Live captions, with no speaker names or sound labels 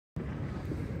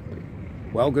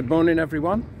Well, good morning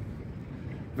everyone.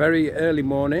 Very early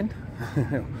morning.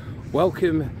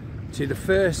 Welcome to the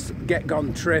first Get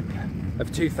Gone trip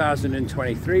of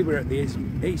 2023. We're at the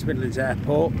East Midlands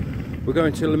airport. We're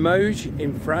going to Limoges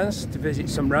in France to visit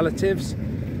some relatives.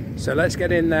 So let's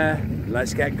get in there,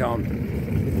 let's get gone.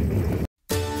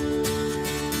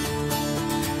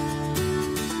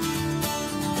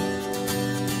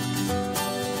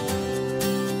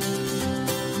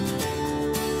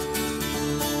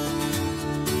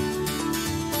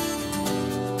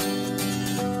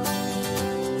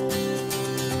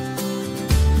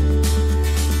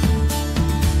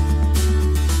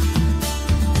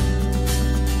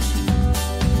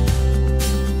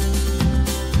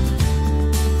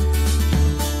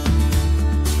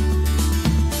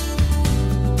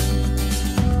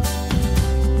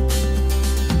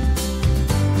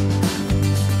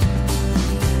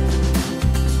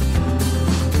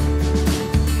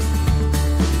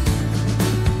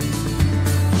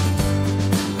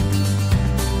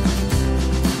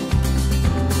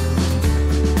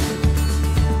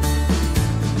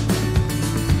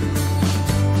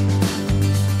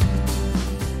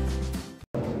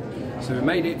 So we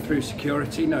made it through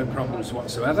security, no problems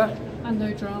whatsoever. And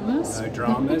no dramas. No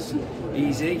dramas,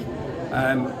 easy.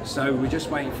 So we're just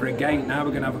waiting for a gate now.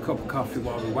 We're going to have a cup of coffee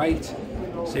while we wait,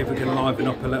 see if we can liven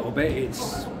up a little bit.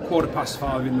 It's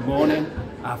 5:15 in the morning,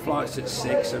 our flight's at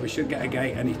 6, so we should get a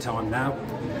gate any time now.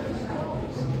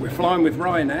 We're flying with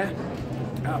Ryanair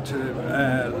out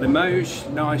to Limoges,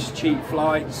 nice cheap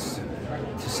flights,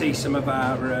 to see some of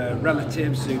our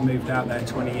relatives who moved out there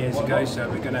 20 years ago, so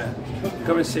we're going to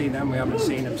come and see them. We haven't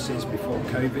seen them since before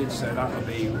COVID, so that'll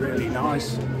be really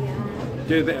nice.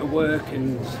 Do a bit of work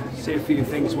and see a few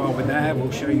things while we're there. We'll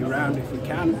show you around if we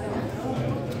can.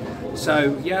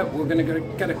 So yeah, we're going to go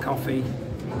get a coffee,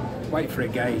 wait for a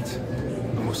gate,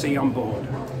 and we'll see you on board.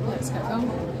 Let's get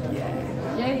going.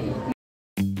 Yeah. Yay.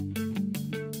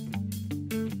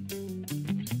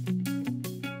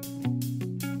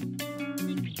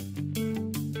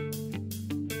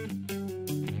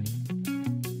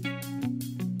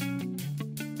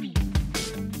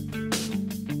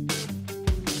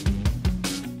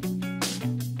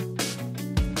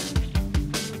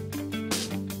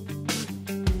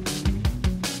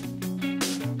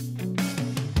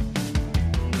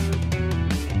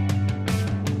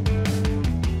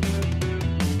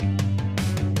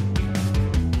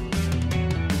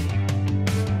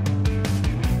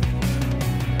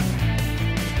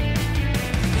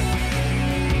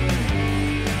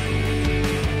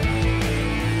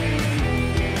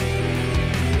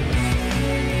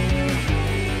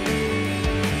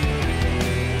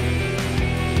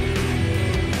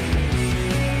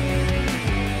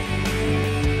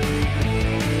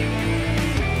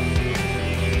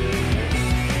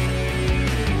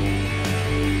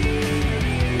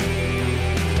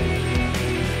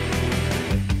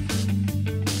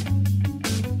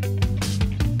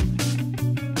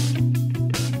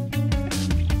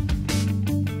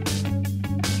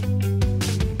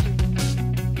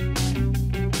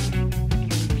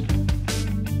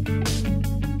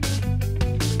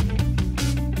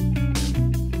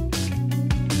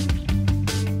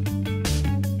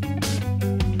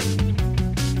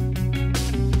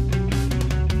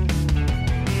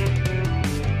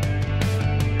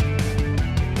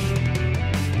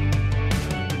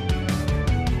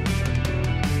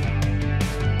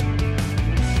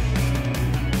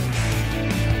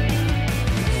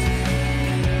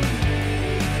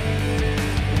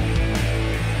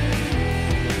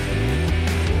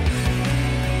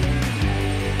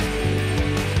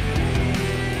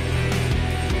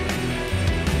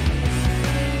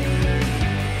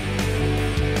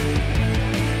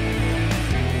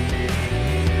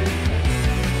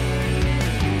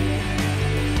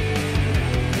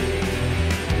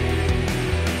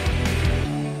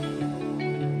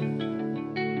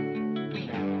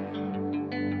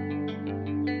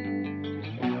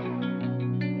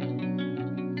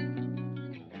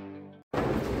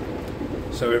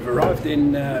 So we've arrived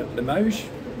in Limoges.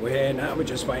 We're here now, we're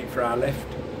just waiting for our lift.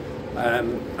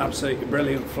 Absolutely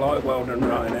brilliant flight, well done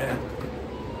Ryanair.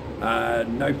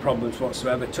 No problems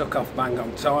whatsoever, took off bang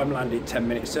on time, landed 10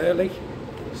 minutes early,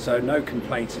 so no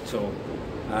complaints at all.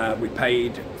 We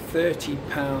paid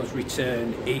 £30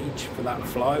 return each for that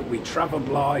flight. We travelled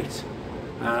light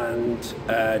and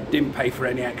didn't pay for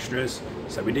any extras,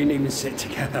 so we didn't even sit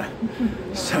together.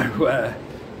 So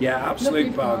yeah,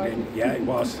 absolute bargain. Yeah, it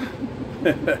was.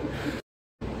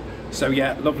 So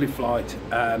yeah, lovely flight.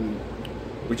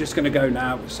 We're just going to go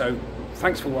now, so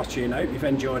thanks for watching. I hope you've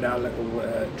enjoyed our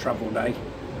little travel day.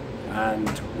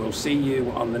 and we'll see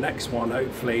you on the next one.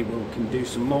 Hopefully we can do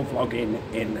some more vlogging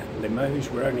in Limoges.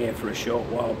 We're only here for a short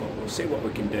while, but we'll see what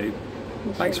we can do.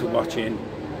 Thanks for watching,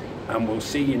 and we'll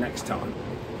see you next time.